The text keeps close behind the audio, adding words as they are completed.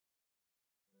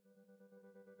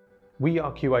We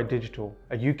are QI Digital,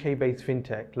 a UK-based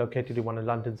fintech located in one of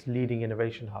London's leading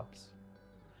innovation hubs.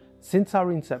 Since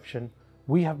our inception,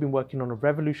 we have been working on a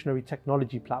revolutionary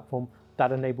technology platform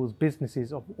that enables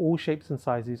businesses of all shapes and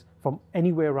sizes from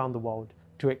anywhere around the world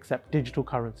to accept digital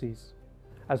currencies.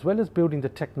 As well as building the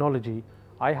technology,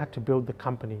 I had to build the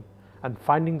company, and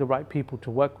finding the right people to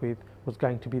work with was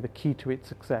going to be the key to its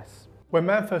success. When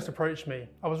Man first approached me,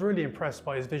 I was really impressed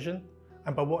by his vision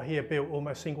and by what he had built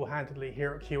almost single-handedly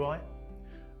here at QI.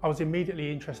 I was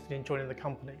immediately interested in joining the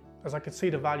company as I could see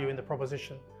the value in the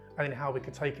proposition and in how we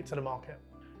could take it to the market.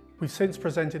 We've since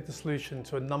presented the solution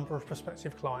to a number of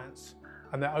prospective clients,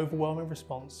 and their overwhelming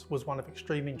response was one of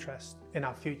extreme interest in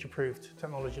our future-proofed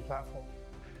technology platform.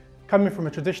 Coming from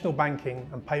a traditional banking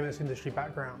and payments industry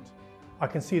background, I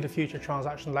can see the future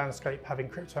transaction landscape having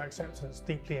crypto acceptance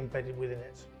deeply embedded within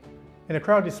it. In a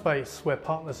crowded space where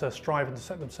partners are striving to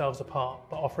set themselves apart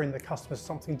but offering their customers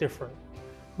something different,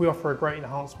 we offer a great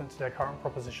enhancement to their current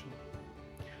proposition.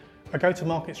 Our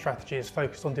go-to-market strategy is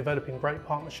focused on developing great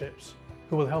partnerships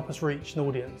who will help us reach an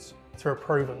audience through a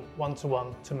proven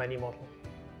one-to-one-to-many model.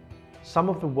 Some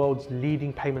of the world's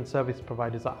leading payment service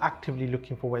providers are actively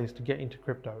looking for ways to get into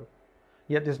crypto,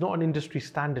 yet there's not an industry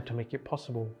standard to make it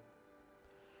possible.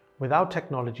 Without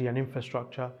technology and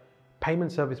infrastructure,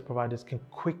 payment service providers can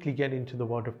quickly get into the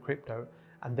world of crypto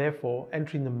and therefore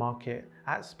entering the market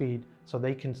at speed so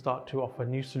they can start to offer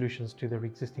new solutions to their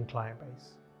existing client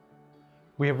base.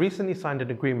 We have recently signed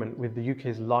an agreement with the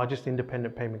UK's largest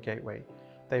independent payment gateway.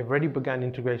 They have already begun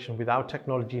integration with our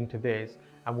technology into theirs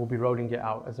and will be rolling it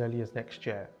out as early as next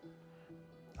year.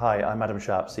 Hi, I'm Adam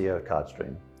Sharp, CEO of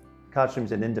Cardstream. Cardstream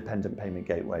is an independent payment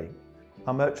gateway.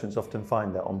 Our merchants often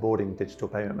find that onboarding digital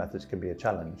payment methods can be a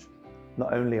challenge.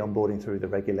 Not only onboarding through the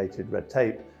regulated red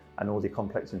tape and all the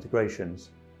complex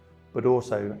integrations, but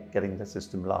also getting the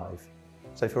system live.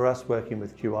 So for us working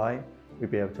with QI,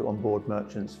 we'd be able to onboard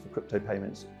merchants for crypto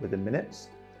payments within minutes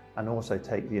and also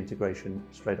take the integration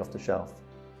straight off the shelf.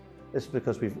 This is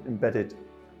because we've embedded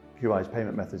QI's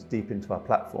payment methods deep into our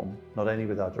platform, not only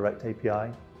with our direct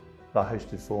API, but our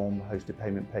hosted form, hosted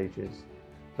payment pages,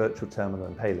 virtual terminal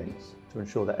and pay links to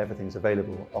ensure that everything's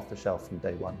available off the shelf from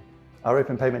day one. Our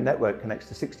open payment network connects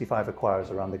to 65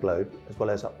 acquirers around the globe, as well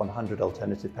as 100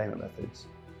 alternative payment methods.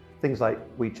 Things like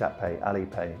WeChat Pay,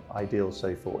 Alipay, Ideal,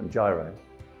 Sofort and Gyro.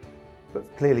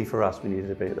 But clearly for us, we needed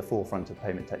to be at the forefront of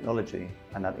payment technology,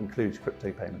 and that includes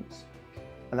crypto payments.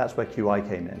 And that's where QI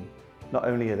came in. Not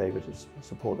only are they able to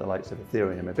support the likes of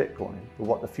Ethereum and Bitcoin, but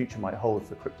what the future might hold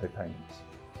for crypto payments.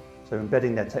 So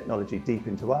embedding their technology deep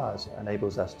into ours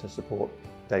enables us to support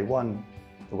day one,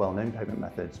 the well-known payment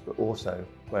methods, but also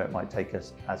where it might take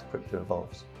us as crypto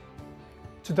evolves.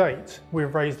 To date, we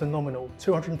have raised a nominal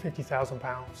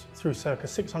 £250,000 through circa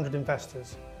 600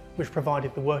 investors, which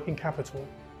provided the working capital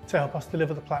to help us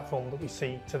deliver the platform that we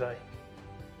see today.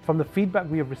 From the feedback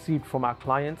we have received from our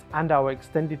clients and our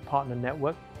extended partner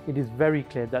network, it is very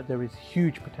clear that there is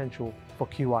huge potential for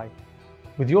QI.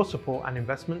 With your support and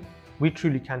investment, we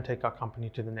truly can take our company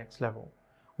to the next level.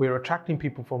 We are attracting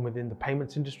people from within the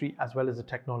payments industry as well as the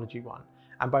technology one,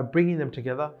 and by bringing them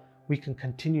together, we can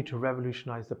continue to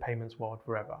revolutionize the payments world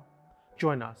forever.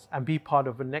 Join us and be part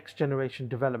of a next generation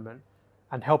development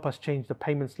and help us change the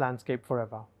payments landscape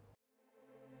forever.